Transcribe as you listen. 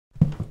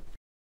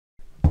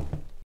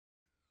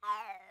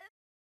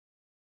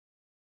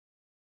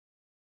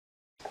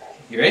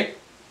You ready?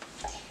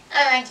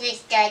 I want to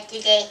start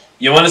today.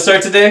 You want to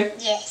start today?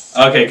 Yes.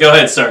 Okay, go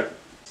ahead, start.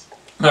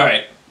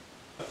 Alright.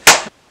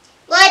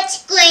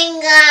 What's going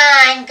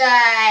on,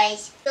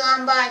 guys? To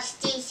unbox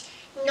this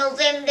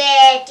November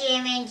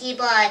TMNT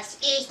box.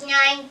 It's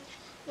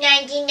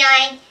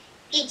 $9.99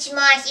 each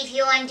month if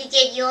you want to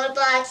get your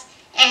box,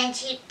 and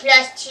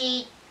plus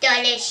 $3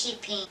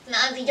 shipping. No,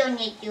 we don't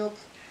need you.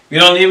 You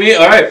don't need me?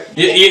 Alright.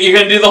 You're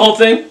going to do the whole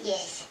thing?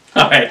 Yes.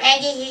 Alright.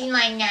 And this is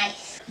my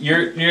knife.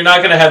 You're not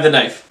going to have the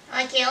knife.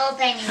 Okay,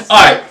 open it.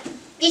 Alright.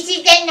 This is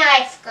the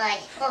knife guy.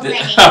 Open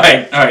it.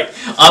 Alright.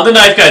 I'm the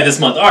knife guy this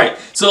month. Alright,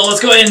 so let's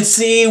go ahead and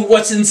see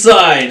what's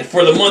inside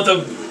for the month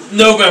of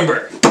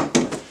November.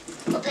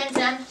 Open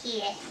from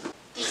here.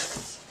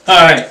 This.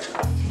 Alright.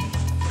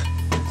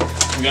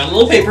 We got a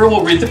little paper.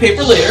 We'll read the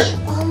paper later.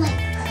 Oh my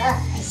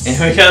gosh. And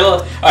we got a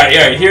little...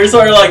 Alright, here's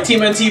our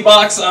TMNT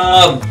box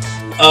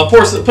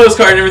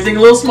postcard and everything. A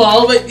little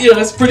small, but you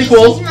know, it's pretty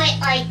cool. This is my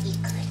ID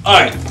card.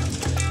 Alright.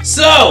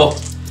 So,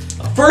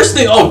 first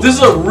thing, this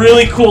is a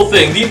really cool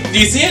thing. Do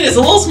you see it? It's a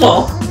little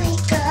small. Oh my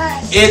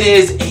gosh. It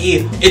is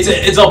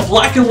it's a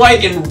black and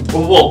white and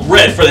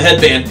red for the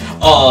headband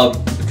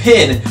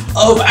pin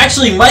of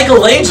actually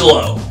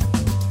Michelangelo.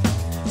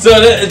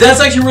 So that's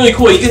actually really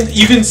cool.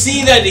 You can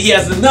see that he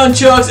has the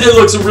nunchucks. It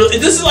looks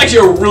this is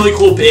actually a really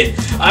cool pin.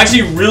 I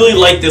actually really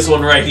like this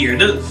one right here.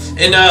 And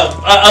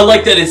I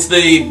like that it's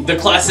the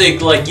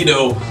classic, like, you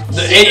know,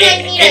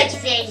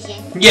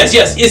 Yes,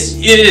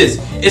 it is.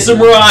 It's a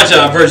Mirage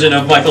version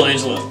of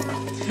Michelangelo.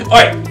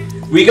 Alright,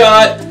 we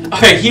got...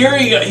 Alright, here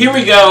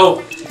we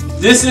go.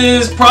 This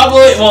is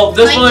probably... Well,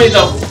 this one...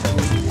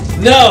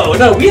 No,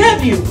 we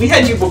had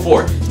you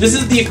before. This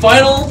is the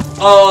final,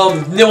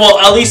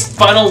 at least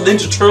final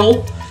Ninja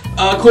Turtle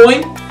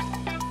coin.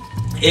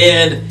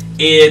 And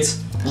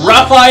it's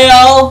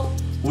Raphael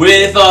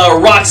with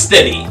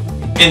Rocksteady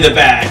in the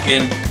back.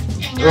 And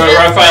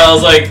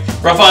Raphael's like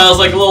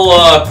a little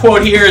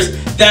quote here is,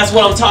 "That's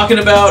what I'm talking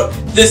about.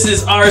 This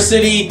is our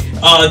city.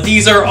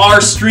 These are our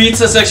streets."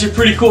 That's actually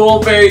pretty cool.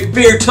 Very,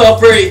 very tough.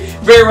 Very,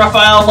 very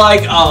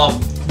Raphael-like.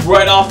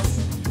 Right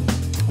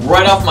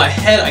off my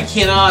head,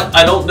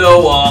 I don't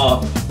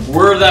know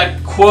where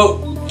that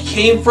quote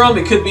came from.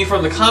 It could be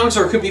from the comics,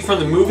 or it could be from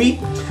the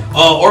movie,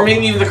 or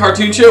maybe even the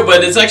cartoon show.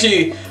 But it's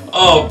actually,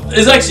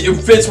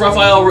 it fits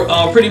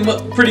Raphael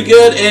pretty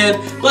good. And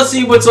let's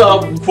see what's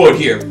quote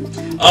here.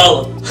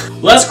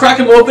 Let's crack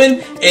them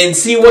open and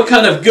see what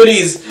kind of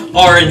goodies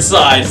are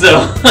inside.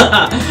 So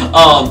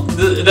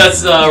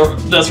that's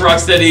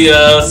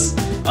Rocksteady's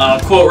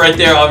quote right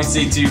there,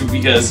 obviously too,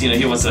 because, you know,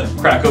 he wants to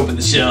crack open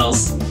the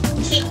shells.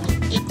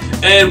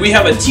 And we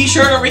have a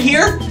T-shirt over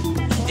here. I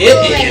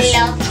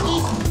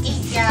love this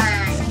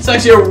design. It's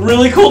actually a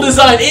really cool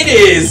design.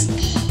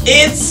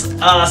 It's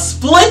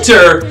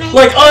Splinter,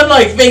 like on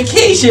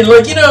vacation,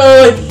 like, you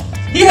know,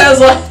 he has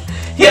a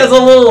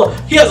little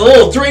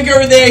drink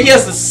over there. He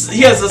has the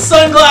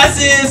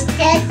sunglasses.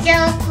 That's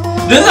so cool.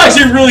 This is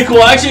actually really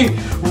cool. I actually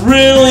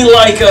really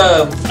like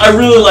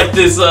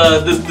this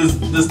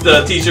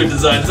T-shirt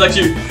design. It's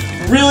actually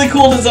really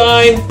cool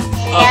design.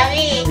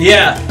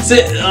 Yeah.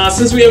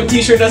 Since we have a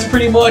T-shirt, that's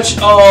pretty much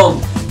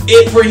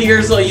it for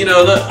here. So, you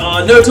know,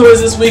 no toys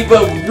this week,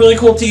 but really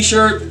cool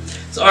T-shirt.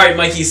 So, all right,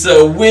 Mikey.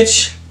 So,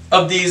 which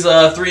of these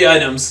 3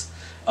 items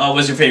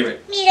was your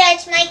favorite?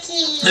 Mirage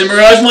Mikey. The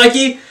Mirage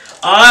Mikey.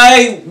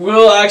 I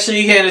will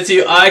actually hand it to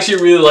you. I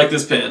actually really like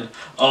this pin.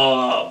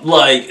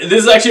 This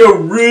is actually a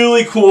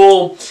really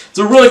cool. It's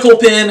a really cool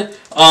pin.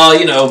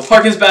 You know,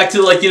 harkens back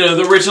to, like, you know,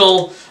 the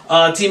original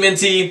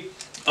TMNT.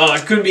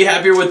 Couldn't be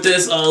happier with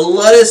this.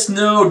 Let us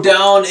know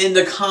down in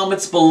the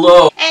comments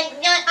below. And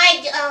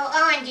I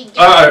want to do it.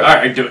 All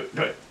right, do it.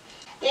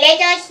 Let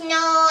us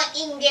know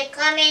in the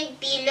comment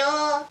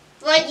below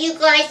what you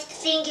guys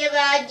think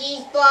about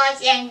this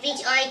box, and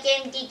which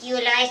item did you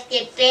like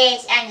the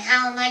best, and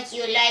how much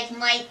you like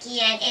Mikey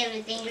and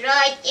everything.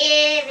 Write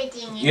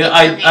everything in the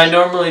comments. I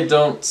normally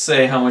don't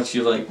say how much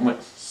you like my...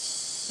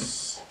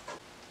 See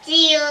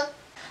you.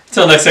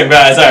 Till next time,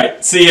 guys.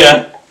 Alright, see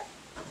ya.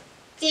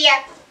 See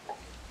ya.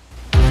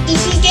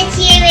 This is the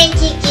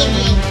TMNT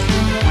giving,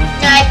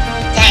 not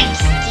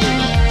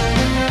Thanksgiving.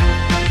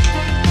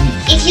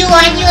 If you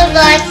want your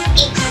box,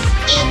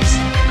 it's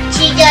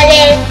 $3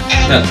 and...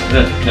 No.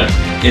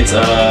 It's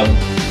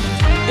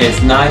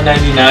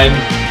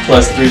 $9.99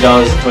 plus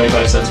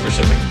 $3.25 for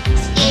shipping.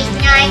 It's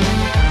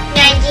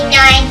 $9.99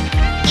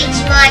 each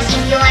month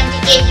if you want to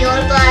get your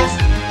box,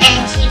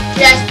 and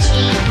plus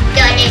 $3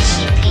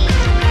 shipping.